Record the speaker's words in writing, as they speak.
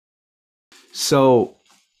So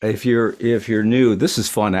if you're new, this is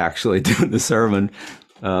fun actually doing the sermon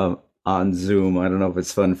on Zoom. I don't know if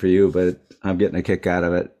it's fun for you, but I'm getting a kick out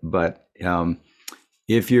of it. But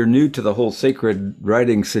if you're new to the whole sacred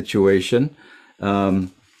writing situation,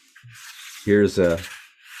 um, here's a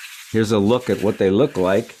here's a look at what they look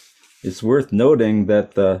like. It's worth noting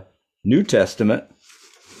that the New Testament,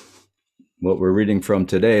 what we're reading from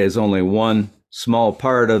today, is only one small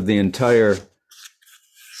part of the entire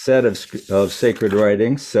set of sacred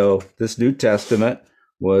writings. So this New Testament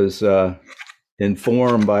was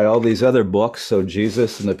informed by all these other books. So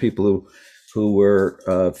Jesus and the people who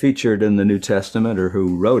were featured in the New Testament or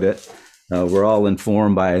who wrote it were all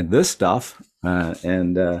informed by this stuff.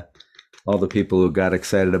 And all the people who got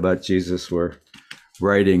excited about Jesus were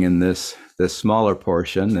writing in this smaller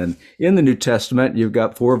portion. And in the New Testament, you've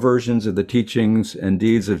got four versions of the teachings and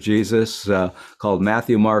deeds of Jesus called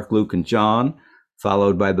Matthew, Mark, Luke, and John,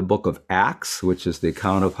 followed by the book of Acts, which is the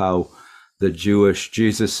account of how the Jewish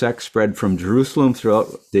Jesus sect spread from Jerusalem throughout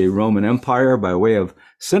the Roman Empire by way of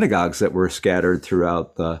synagogues that were scattered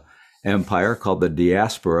throughout the empire called the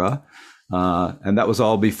diaspora. And that was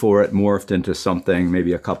all before it morphed into something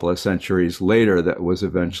maybe a couple of centuries later that was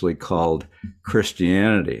eventually called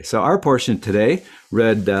Christianity. So our portion today,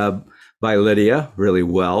 read by Lydia really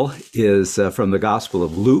well, is from the Gospel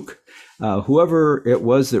of Luke. Whoever it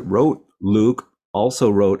was that wrote Luke also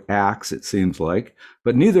wrote Acts, it seems like,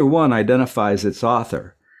 but neither one identifies its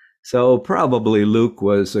author. So probably Luke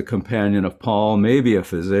was a companion of Paul, maybe a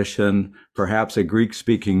physician, perhaps a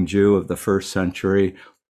Greek-speaking Jew of the first century.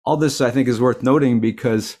 All this, I think, is worth noting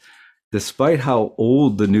because despite how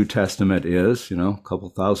old the New Testament is, a couple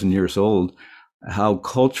thousand years old, how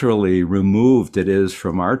culturally removed it is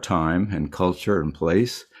from our time and culture and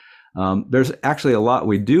place, there's actually a lot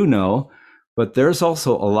we do know, but there's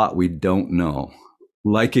also a lot we don't know,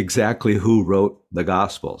 like exactly who wrote the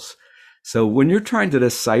Gospels. So when you're trying to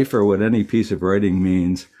decipher what any piece of writing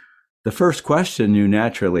means, the first question you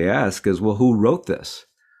naturally ask is, well, who wrote this?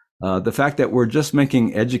 The fact that we're just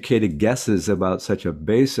making educated guesses about such a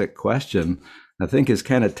basic question, I think, is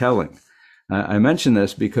kind of telling. I mention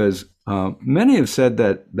this because many have said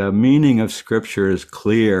that the meaning of Scripture is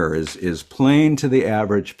clear, is plain to the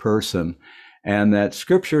average person, and that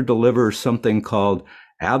Scripture delivers something called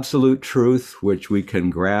absolute truth, which we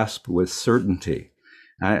can grasp with certainty.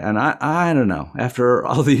 I don't know. After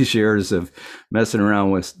all these years of messing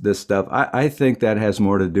around with this stuff, I think that has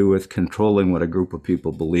more to do with controlling what a group of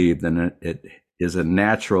people believe than it is a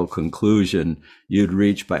natural conclusion you'd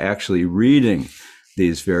reach by actually reading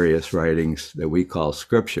these various writings that we call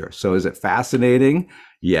Scripture. So is it fascinating?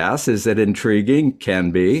 Yes. Is it intriguing?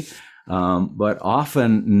 Can be, but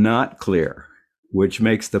often not clear, which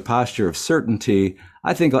makes the posture of certainty,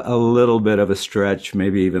 I think, a little bit of a stretch,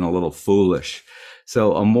 maybe even a little foolish.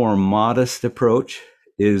 So a more modest approach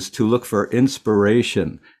is to look for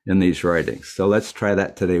inspiration in these writings. So let's try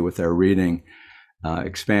that today with our reading,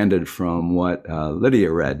 expanded from what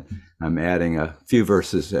Lydia read. I'm adding a few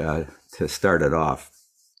verses to start it off.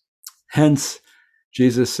 Hence,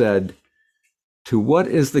 Jesus said, "To what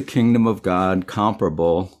is the kingdom of God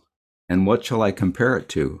comparable, and what shall I compare it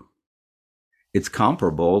to? It's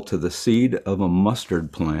comparable to the seed of a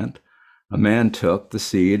mustard plant. A man took the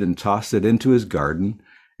seed and tossed it into his garden,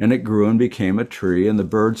 and it grew and became a tree, and the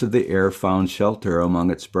birds of the air found shelter among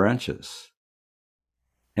its branches."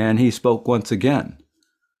 And he spoke once again,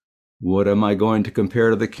 "What am I going to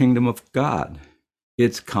compare to the kingdom of God?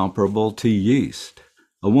 It's comparable to yeast.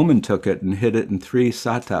 A woman took it and hid it in 3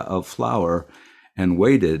 sata of flour and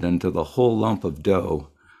waited until the whole lump of dough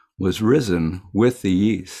was risen with the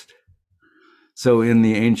yeast." So in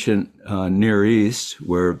the ancient Near East,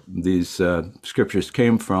 where these scriptures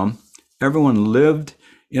came from, everyone lived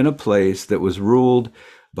in a place that was ruled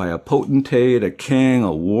by a potentate, a king,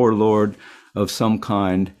 a warlord of some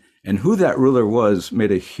kind. And who that ruler was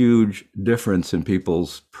made a huge difference in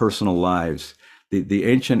people's personal lives. The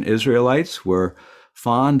ancient Israelites were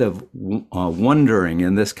fond of wondering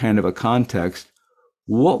in this kind of a context,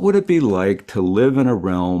 what would it be like to live in a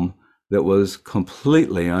realm that was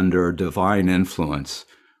completely under divine influence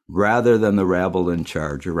rather than the rabble in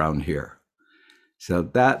charge around here? So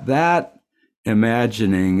that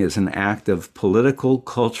imagining is an act of political,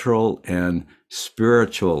 cultural, and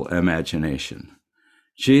spiritual imagination.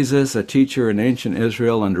 Jesus, a teacher in ancient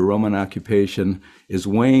Israel under Roman occupation, is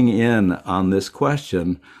weighing in on this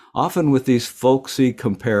question, often with these folksy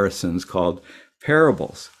comparisons called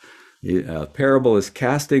parables. A parable is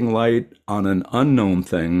casting light on an unknown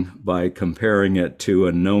thing by comparing it to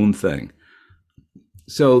a known thing.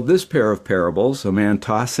 So this pair of parables, a man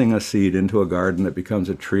tossing a seed into a garden that becomes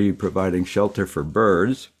a tree, providing shelter for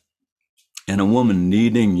birds, and a woman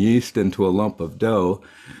kneading yeast into a lump of dough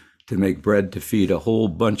to make bread to feed a whole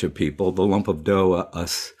bunch of people. The lump of dough,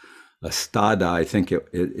 a stada, I think it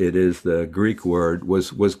is the Greek word,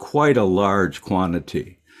 was quite a large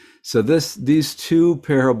quantity. So these two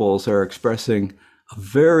parables are expressing a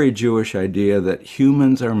very Jewish idea that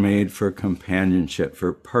humans are made for companionship,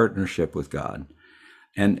 for partnership with God.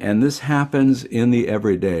 And this happens in the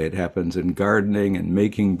everyday. It happens in gardening and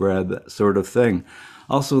making bread, that sort of thing.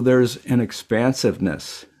 Also, there's an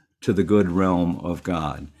expansiveness to the good realm of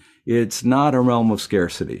God. It's not a realm of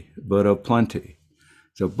scarcity, but of plenty.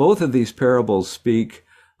 So both of these parables speak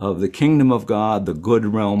of the kingdom of God, the good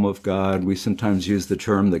realm of God. We sometimes use the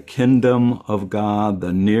term the kingdom of God,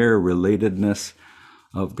 the near relatedness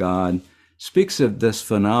of God. Speaks of this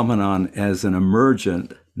phenomenon as an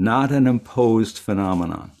emergent, not an imposed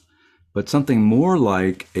phenomenon, but something more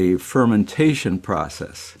like a fermentation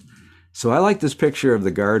process. So I like this picture of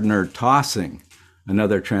the gardener tossing.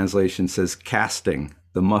 Another translation says casting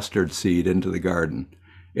the mustard seed into the garden.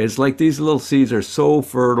 It's like these little seeds are so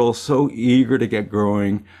fertile, so eager to get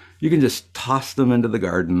growing. You can just toss them into the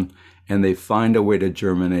garden and they find a way to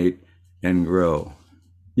germinate and grow.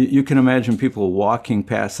 You can imagine people walking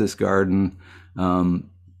past this garden,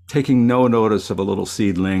 taking no notice of a little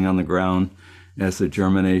seedling on the ground as the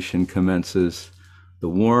germination commences. The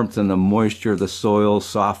warmth and the moisture of the soil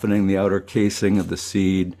softening the outer casing of the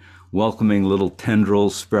seed, welcoming little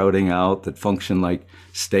tendrils sprouting out that function like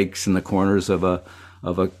stakes in the corners of a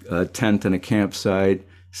tent in a campsite,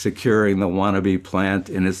 securing the wannabe plant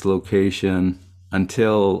in its location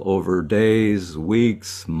until over days,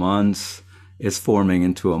 weeks, months, it's forming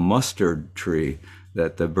into a mustard tree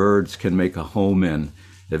that the birds can make a home in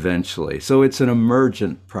eventually. So it's an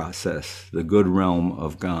emergent process, the good realm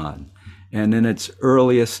of God. And in its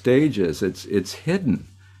earliest stages, it's hidden,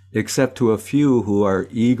 except to a few who are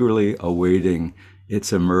eagerly awaiting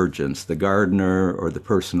its emergence, the gardener or the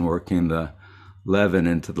person working the leaven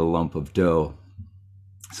into the lump of dough.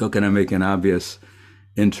 So can I make an obvious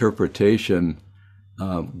interpretation?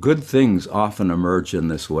 Good things often emerge in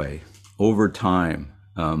this way over time.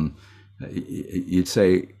 You'd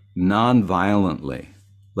say non-violently,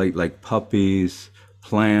 like puppies,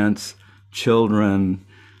 plants, children,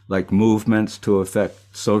 like movements to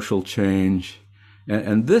affect social change.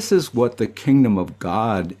 And this is what the kingdom of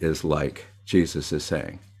God is like, Jesus is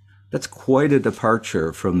saying. That's quite a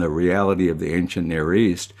departure from the reality of the ancient Near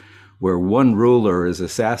East, where one ruler is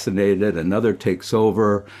assassinated, another takes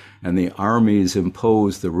over, and the armies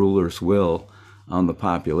impose the ruler's will on the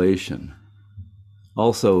population.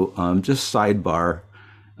 Also, just sidebar,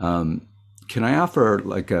 can I offer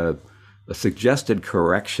like a suggested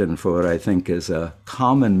correction for what I think is a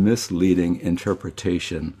common misleading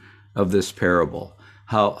interpretation of this parable?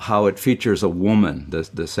 How it features a woman,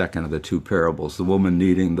 the second of the two parables, the woman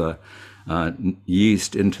kneading the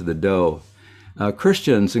yeast into the dough.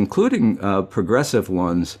 Christians, including progressive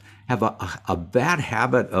ones, have a bad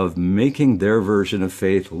habit of making their version of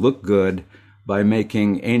faith look good by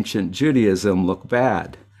making ancient Judaism look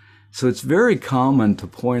bad. So it's very common to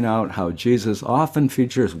point out how Jesus often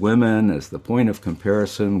features women as the point of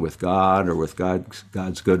comparison with God or with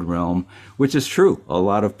God's good realm, which is true. A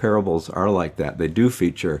lot of parables are like that. They do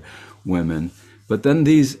feature women. But then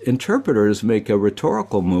these interpreters make a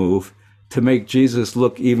rhetorical move to make Jesus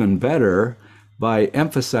look even better by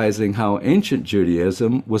emphasizing how ancient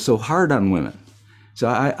Judaism was so hard on women. So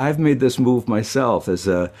I've made this move myself as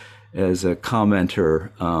a commenter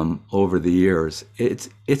over the years.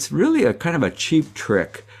 It's really a kind of a cheap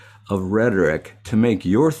trick of rhetoric to make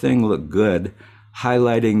your thing look good,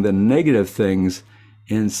 highlighting the negative things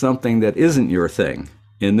in something that isn't your thing.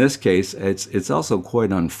 In this case, it's also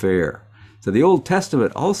quite unfair. So the Old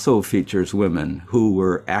Testament also features women who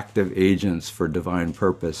were active agents for divine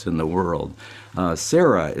purpose in the world.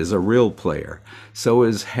 Sarah is a real player. So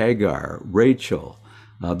is Hagar, Rachel.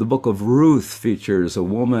 The book of Ruth features a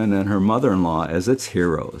woman and her mother-in-law as its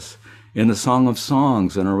heroes. In the Song of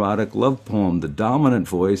Songs, an erotic love poem, the dominant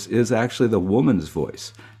voice is actually the woman's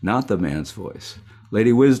voice, not the man's voice.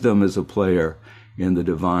 Lady Wisdom is a player in the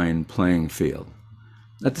divine playing field.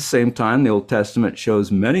 At the same time, the Old Testament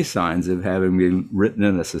shows many signs of having been written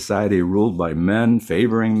in a society ruled by men,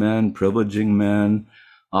 favoring men, privileging men.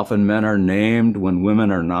 Often men are named when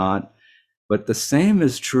women are not. But the same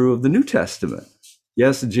is true of the New Testament.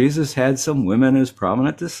 Yes, Jesus had some women as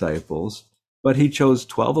prominent disciples, but he chose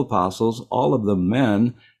 12 apostles, all of them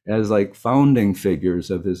men, as like founding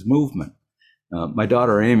figures of his movement. My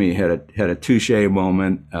daughter Amy had a touche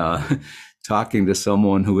moment talking to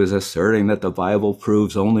someone who was asserting that the Bible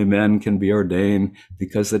proves only men can be ordained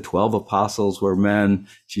because the 12 apostles were men.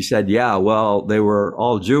 She said, yeah, well, they were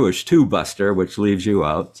all Jewish too, Buster, which leaves you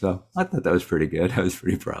out. So I thought that was pretty good. I was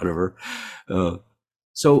pretty proud of her.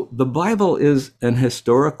 So the Bible is an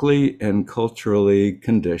historically and culturally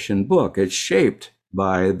conditioned book. It's shaped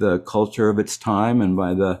by the culture of its time and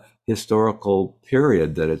by the historical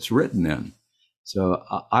period that it's written in. So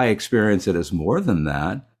I experience it as more than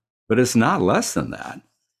that, but it's not less than that.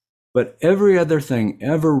 But every other thing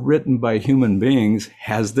ever written by human beings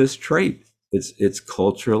has this trait. It's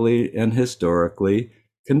culturally and historically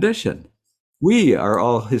conditioned. We are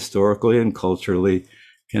all historically and culturally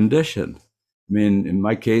conditioned. I mean, in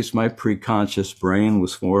my case, my preconscious brain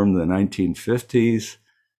was formed in the 1950s.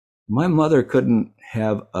 My mother couldn't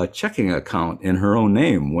have a checking account in her own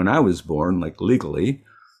name when I was born, like legally.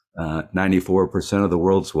 94% of the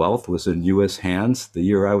world's wealth was in US hands the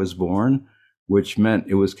year I was born, which meant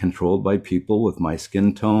it was controlled by people with my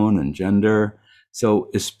skin tone and gender. So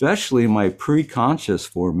especially my preconscious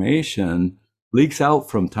formation leaks out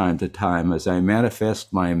from time to time as I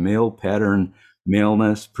manifest my male pattern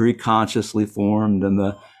maleness, preconsciously formed in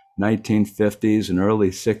the 1950s and early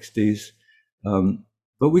 60s.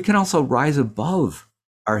 But we can also rise above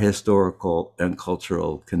our historical and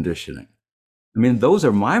cultural conditioning. I mean, those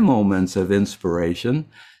are my moments of inspiration.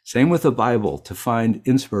 Same with the Bible. To find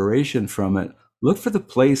inspiration from it, look for the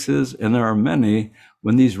places, and there are many,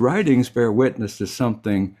 when these writings bear witness to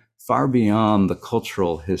something far beyond the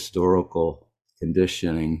cultural, historical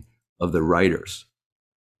conditioning of the writers.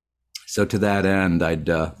 So to that end,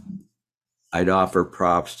 I'd offer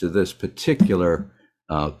props to this particular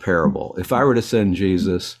parable. If I were to send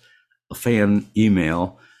Jesus a fan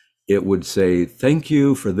email, it would say, thank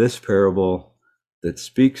you for this parable that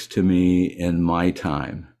speaks to me in my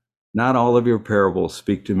time. Not all of your parables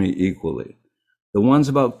speak to me equally. The ones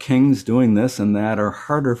about kings doing this and that are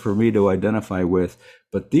harder for me to identify with,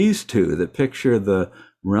 but these two that picture the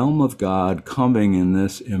realm of God coming in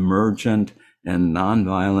this emergent and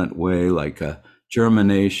nonviolent way, like a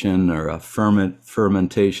germination or a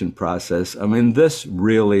fermentation process. I mean, this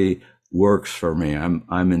really works for me.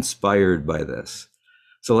 I'm inspired by this.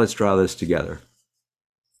 So let's draw this together.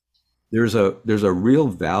 There's a real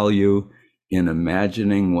value in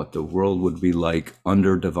imagining what the world would be like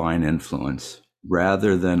under divine influence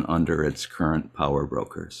rather than under its current power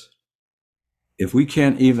brokers. If we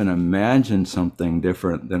can't even imagine something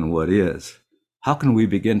different than what is, how can we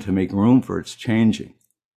begin to make room for its changing?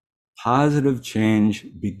 Positive change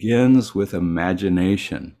begins with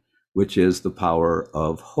imagination, which is the power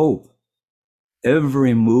of hope.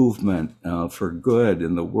 Every movement for good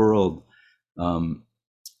in the world,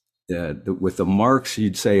 with the marks,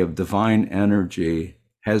 you'd say, of divine energy,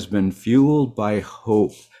 has been fueled by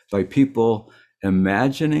hope, by people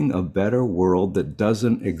imagining a better world that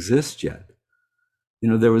doesn't exist yet. You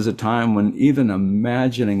know, there was a time when even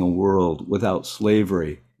imagining a world without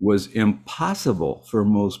slavery was impossible for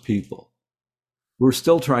most people. We're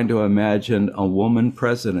still trying to imagine a woman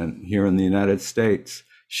president here in the United States.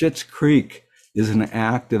 Schitt's Creek is an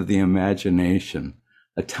act of the imagination,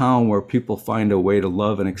 a town where people find a way to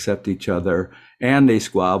love and accept each other, and they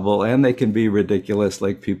squabble, and they can be ridiculous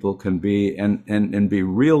like people can be, and be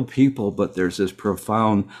real people, but there's this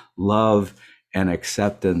profound love and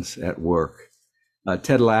acceptance at work.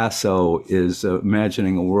 Ted Lasso is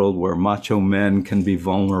imagining a world where macho men can be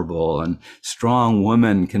vulnerable and strong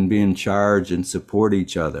women can be in charge and support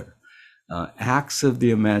each other. Acts of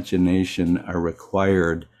the imagination are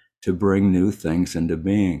required to bring new things into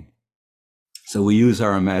being. So we use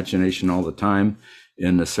our imagination all the time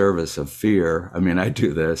in the service of fear. I mean, I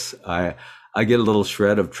do this. I get a little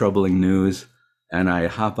shred of troubling news and I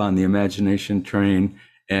hop on the imagination train,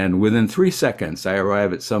 and within 3 seconds, I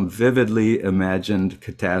arrive at some vividly imagined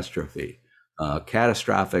catastrophe.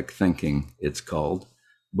 Catastrophic thinking, it's called,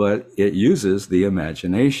 but it uses the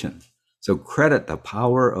imagination. So credit the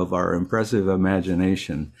power of our impressive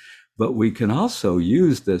imagination, but we can also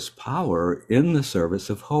use this power in the service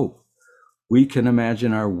of hope. We can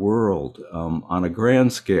imagine our world on a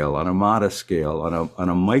grand scale, on a modest scale, on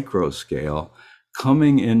a micro scale,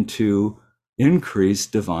 coming into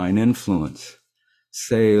increased divine influence.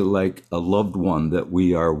 Say, like a loved one that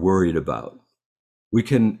we are worried about. We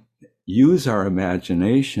can use our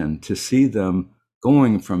imagination to see them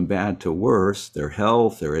going from bad to worse, their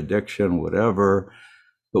health, their addiction, whatever,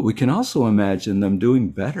 but we can also imagine them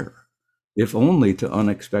doing better, if only to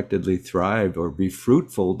unexpectedly thrive or be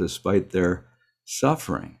fruitful despite their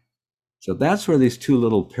suffering. So that's where these two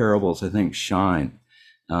little parables, I think, shine.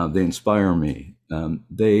 They inspire me.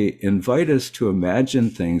 They invite us to imagine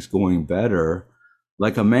things going better,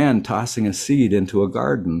 like a man tossing a seed into a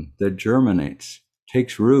garden that germinates,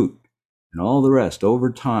 takes root, and all the rest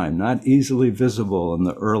over time, not easily visible in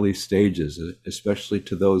the early stages, especially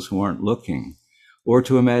to those who aren't looking, or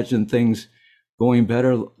to imagine things going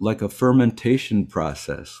better like a fermentation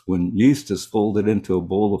process when yeast is folded into a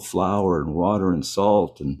bowl of flour and water and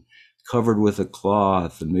salt and covered with a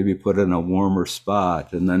cloth and maybe put in a warmer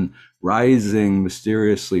spot and then rising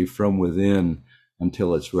mysteriously from within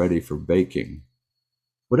until it's ready for baking.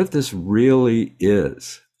 What if this really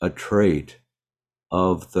is a trait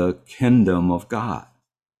of the kingdom of God?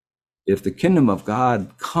 If the kingdom of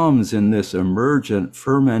God comes in this emergent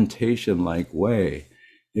fermentation-like way,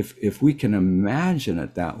 if we can imagine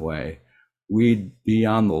it that way, we'd be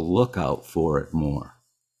on the lookout for it more.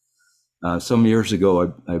 Some years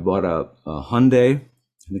ago, I bought a Hyundai.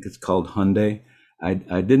 I think it's called Hyundai. I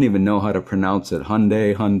didn't even know how to pronounce it.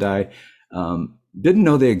 Hyundai. Didn't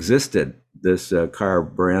know they existed, this car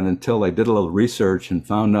brand, until I did a little research and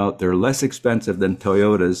found out they're less expensive than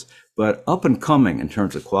Toyotas, but up and coming in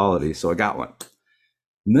terms of quality. So I got one.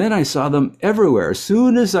 And then I saw them everywhere. As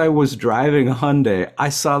soon as I was driving a Hyundai, I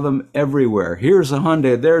saw them everywhere. Here's a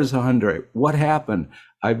Hyundai, there's a Hyundai. What happened?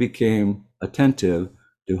 I became attentive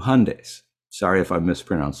to Hyundais. Sorry if I'm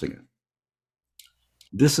mispronouncing it.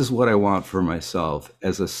 This is what I want for myself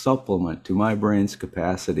as a supplement to my brain's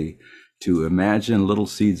capacity to imagine little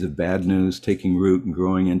seeds of bad news taking root and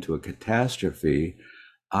growing into a catastrophe.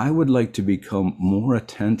 I would like to become more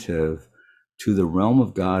attentive to the realm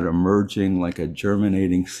of God emerging like a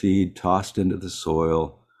germinating seed tossed into the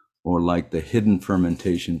soil, or like the hidden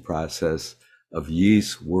fermentation process of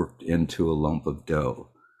yeast worked into a lump of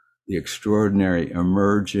dough. The extraordinary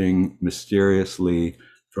emerging mysteriously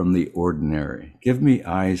from the ordinary. Give me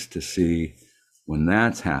eyes to see when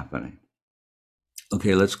that's happening.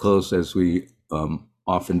 Okay, let's close as we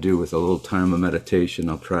often do with a little time of meditation.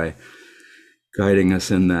 I'll try guiding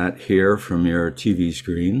us in that here from your TV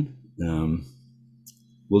screen.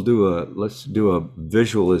 Let's do a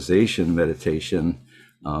visualization meditation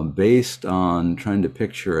based on trying to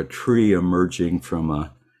picture a tree emerging from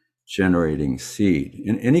a generating seed.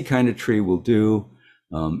 In any kind of tree will do,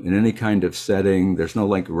 in any kind of setting. There's no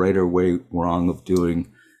like right or way wrong of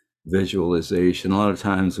doing visualization. A lot of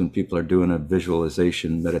times when people are doing a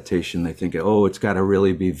visualization meditation, they think, oh, it's got to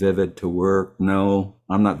really be vivid to work. No,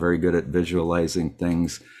 I'm not very good at visualizing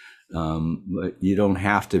things, but you don't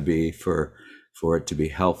have to be for it to be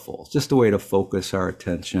helpful. It's just a way to focus our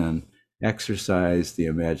attention, exercise the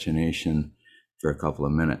imagination for a couple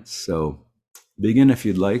of minutes. So begin, if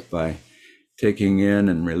you'd like, by taking in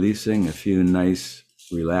and releasing a few nice,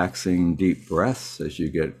 relaxing, deep breaths as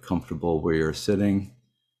you get comfortable where you're sitting.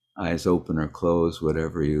 Eyes open or closed,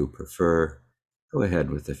 whatever you prefer. Go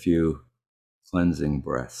ahead with a few cleansing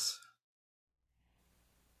breaths.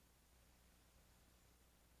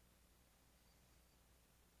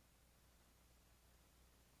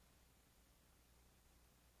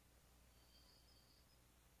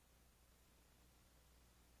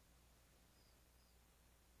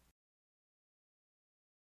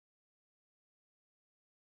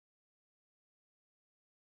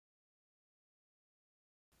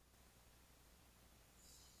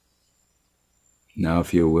 Now,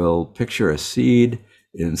 if you will, picture a seed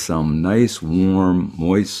in some nice, warm,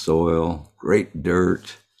 moist soil, great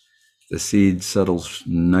dirt. The seed settles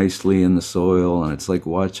nicely in the soil, and it's like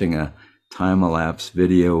watching a time-elapse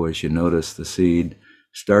video as you notice the seed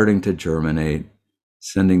starting to germinate,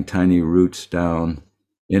 sending tiny roots down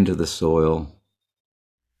into the soil,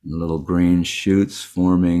 and little green shoots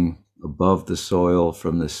forming above the soil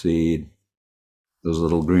from the seed. Those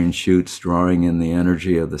little green shoots drawing in the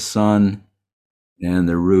energy of the sun, and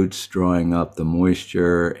the roots drawing up the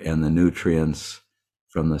moisture and the nutrients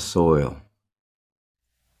from the soil.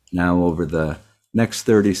 Now, over the next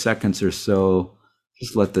 30 seconds or so,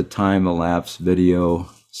 just let the time-elapse video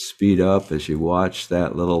speed up as you watch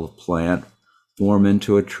that little plant form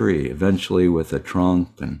into a tree, eventually with a trunk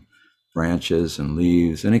and branches and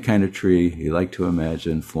leaves, any kind of tree you like to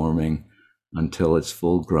imagine forming until it's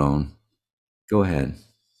full grown. Go ahead.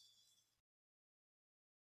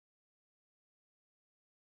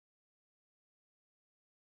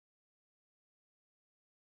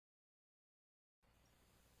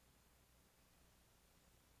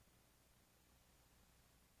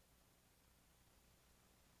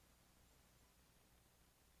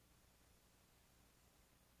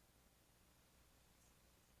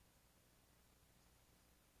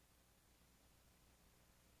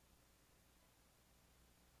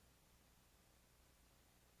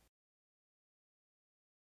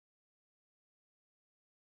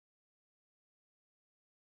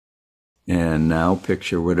 And now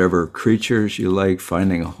picture whatever creatures you like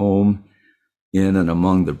finding a home in and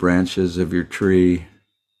among the branches of your tree,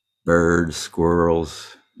 birds,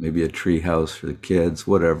 squirrels, maybe a tree house for the kids,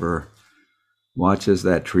 whatever. Watch as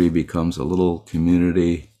that tree becomes a little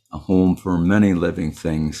community, a home for many living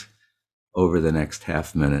things over the next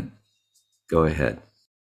half minute. Go ahead.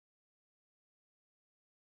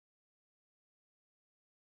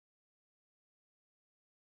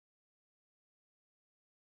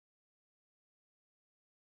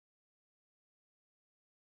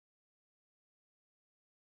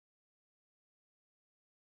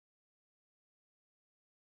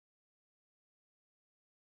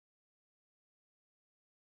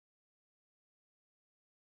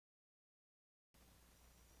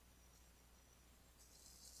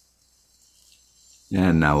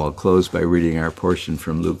 And now I'll close by reading our portion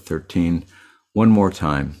from Luke 13 one more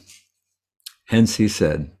time. Hence he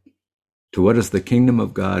said, "To what is the kingdom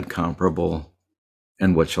of God comparable,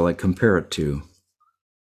 and what shall I compare it to?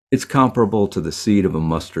 It's comparable to the seed of a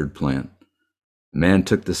mustard plant. A man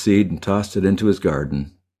took the seed and tossed it into his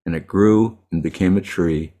garden, and it grew and became a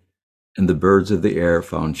tree, and the birds of the air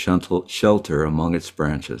found shelter among its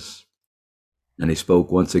branches." And he spoke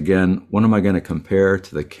once again, "What am I going to compare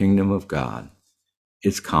to the kingdom of God?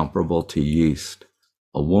 It's comparable to yeast.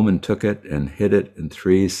 A woman took it and hid it in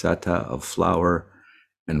 3 seah of flour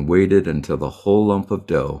and waited until the whole lump of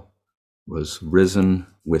dough was risen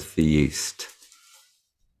with the yeast."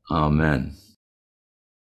 Amen.